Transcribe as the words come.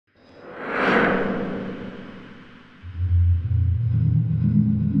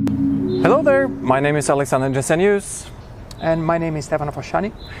Hello there, my name is Jensenius. And my name is Stefano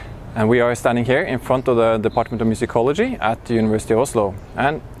Fasciani. And we are standing here in front of the Department of Musicology at the University of Oslo.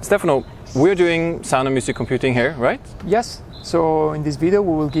 And Stefano, we're doing sound and music computing here, right? Yes, so in this video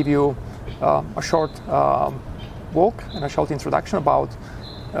we will give you a short walk and a short introduction about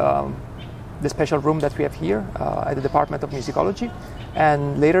the special room that we have here at the Department of Musicology.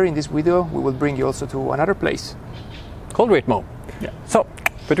 And later in this video we will bring you also to another place called RITMO. Yeah. So,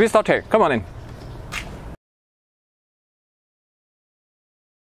 but we start here. Come on in.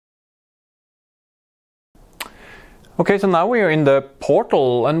 Okay, so now we are in the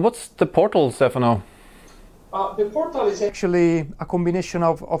portal. And what's the portal, Stefano? The portal is actually a combination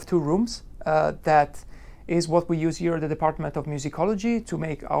of two rooms. That is what we use here at the Department of Musicology to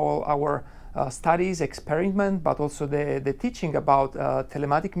make our studies, experiment, but also the teaching about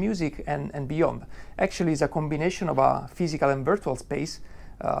telematic music and beyond. Actually, it's a combination of a physical and virtual space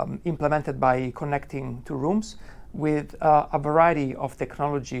implemented by connecting two rooms with a variety of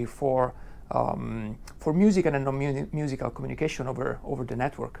technology for music and non-musical communication over the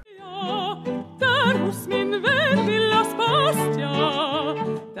network.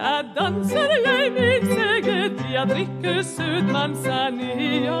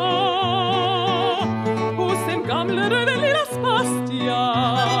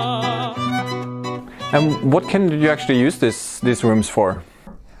 And what can you actually use these rooms for?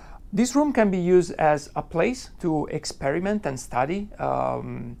 This room can be used as a place to experiment and study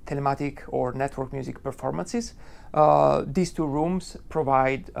telematic or network music performances. These two rooms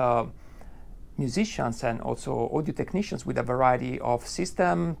provide musicians and also audio technicians with a variety of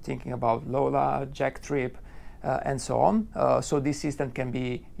systems, thinking about Lola, Jack Trip, and so on. So this system can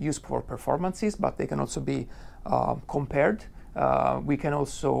be used for performances, but they can also be compared. We can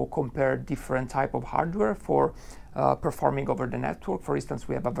also compare different type of hardware for performing over the network. For instance,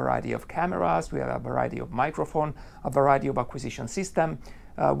 we have a variety of cameras, we have a variety of microphone, a variety of acquisition system.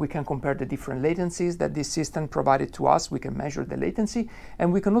 We can compare the different latencies that this system provided to us. We can measure the latency,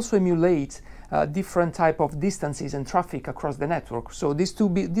 and we can also emulate different type of distances and traffic across the network. So these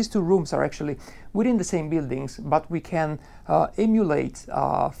two rooms are actually within the same buildings, but we can emulate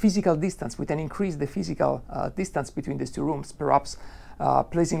physical distance. We can increase the physical distance between these two rooms, perhaps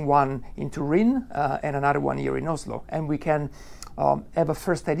placing one in Turin and another one here in Oslo. And we can have a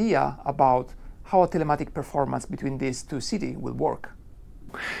first idea about how a telematic performance between these two cities will work.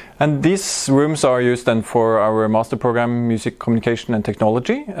 And these rooms are used then for our master program, Music Communication and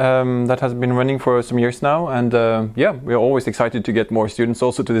Technology, that has been running for some years now. And yeah, we're always excited to get more students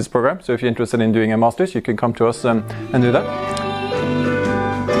also to this program. So if you're interested in doing a master's, you can come to us and do that.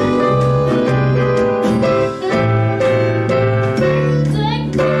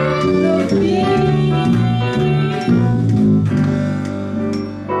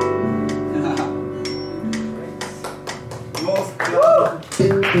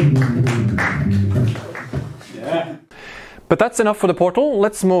 But that's enough for the portal.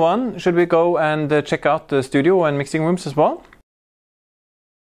 Let's move on. Should we go and check out the studio and mixing rooms as well?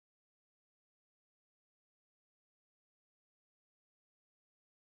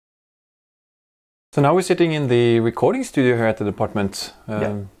 So now we're sitting in the recording studio here at the department.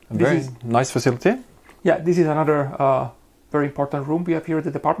 A very nice facility. Yeah, this is another very important room we have here at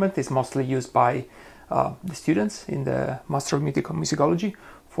the department. It's mostly used by the students in the Master of Musicology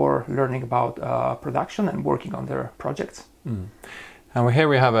for learning about production and working on their projects. And here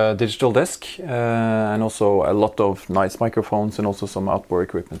we have a digital desk and also a lot of nice microphones and also some outboard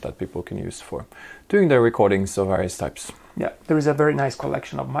equipment that people can use for doing their recordings of various types. Yeah, there is a very nice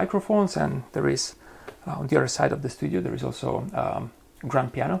collection of microphones, and there is on the other side of the studio there is also a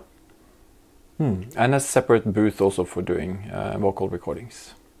grand piano. And a separate booth also for doing vocal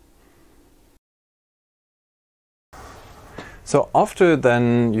recordings. So after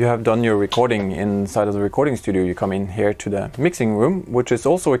then you have done your recording inside of the recording studio, you come in here to the mixing room, which is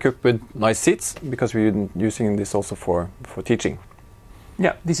also equipped with nice seats because we're using this also for teaching.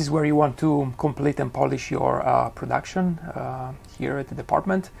 Yeah, this is where you want to complete and polish your production here at the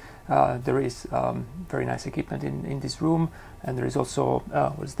department. There is very nice equipment in this room, and there is also,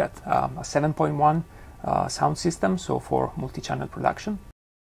 what is that, a 7.1 sound system, so for multi-channel production.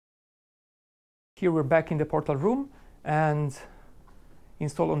 Here we're back in the portal room, and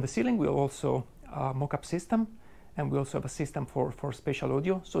installed on the ceiling we also mock-up system, and we also have a system for spatial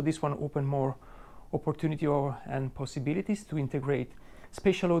audio. So this one opened more opportunity and possibilities to integrate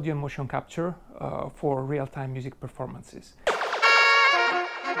spatial audio and motion capture for real-time music performances.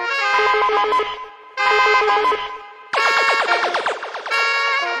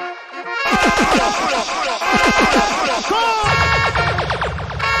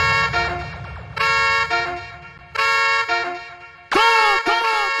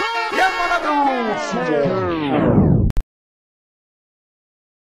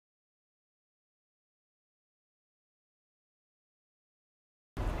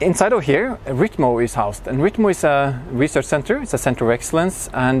 Inside of here, RITMO is housed, and RITMO is a research center. It's a center of excellence,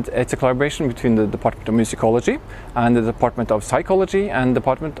 and it's a collaboration between the Department of Musicology and the Department of Psychology and the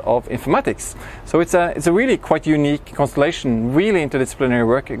Department of Informatics. So it's a really quite unique constellation, really interdisciplinary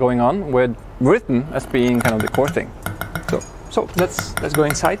work going on, with rhythm as being kind of the core thing. So let's go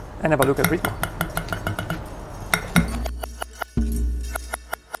inside and have a look at RITMO.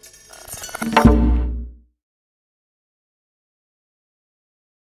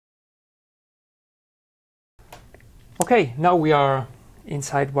 Okay, now we are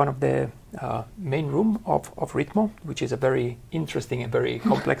inside one of the main room of RITMO, which is a very interesting and very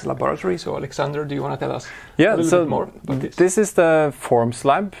complex laboratory. So Alexander, do you want to tell us a little bit more about this? This is the fourMs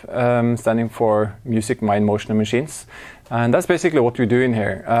lab, standing for Music, Mind, Motion and Machines. And that's basically what we do in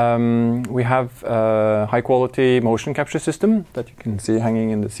here. We have a high quality motion capture system that you can see hanging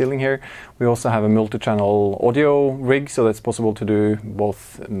in the ceiling here. We also have a multi-channel audio rig, so that's possible to do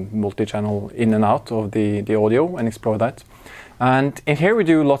both multi-channel in and out of the audio and explore that. And in here we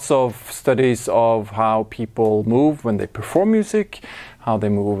do lots of studies of how people move when they perform music, how they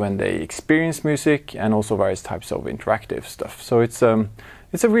move when they experience music, and also various types of interactive stuff. So it's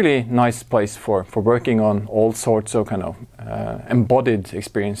a really nice place for working on all sorts of kind of embodied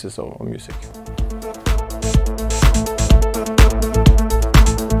experiences of music.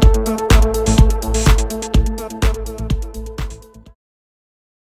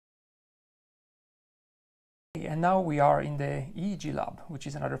 And now we are in the EEG lab, which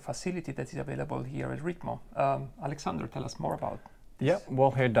is another facility that is available here at RITMO. Alexander, tell us more about this. Yeah,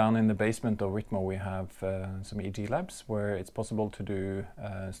 well, here down in the basement of RITMO we have some EEG labs where it's possible to do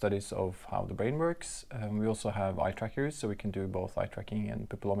studies of how the brain works. We also have eye trackers, so we can do both eye tracking and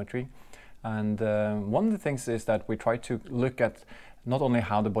pupillometry. And one of the things is that we try to look at not only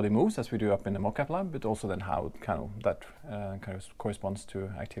how the body moves, as we do up in the mocap lab, but also then how that corresponds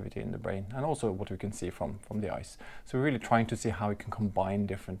to activity in the brain, and also what we can see from the eyes. So we're really trying to see how we can combine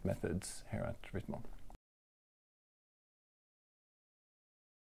different methods here at RITMO.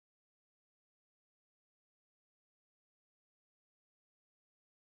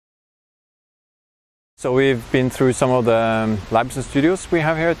 So we've been through some of the labs and studios we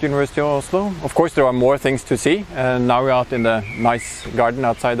have here at the University of Oslo. Of course, there are more things to see, and now we're out in the nice garden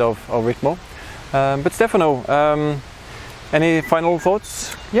outside of RITMO. But Stefano, any final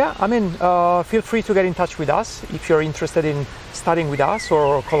thoughts? Yeah, I mean, feel free to get in touch with us if you're interested in studying with us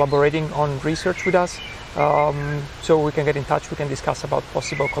or collaborating on research with us. So we can get in touch, we can discuss about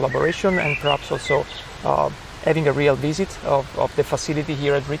possible collaboration, and perhaps also having a real visit of the facility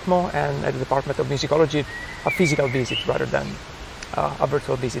here at RITMO and at the Department of Musicology, a physical visit rather than a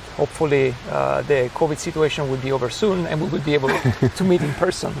virtual visit. Hopefully the COVID situation will be over soon and we will be able to meet in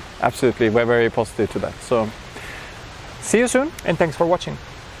person. Absolutely, we're very positive to that. So see you soon. And thanks for watching.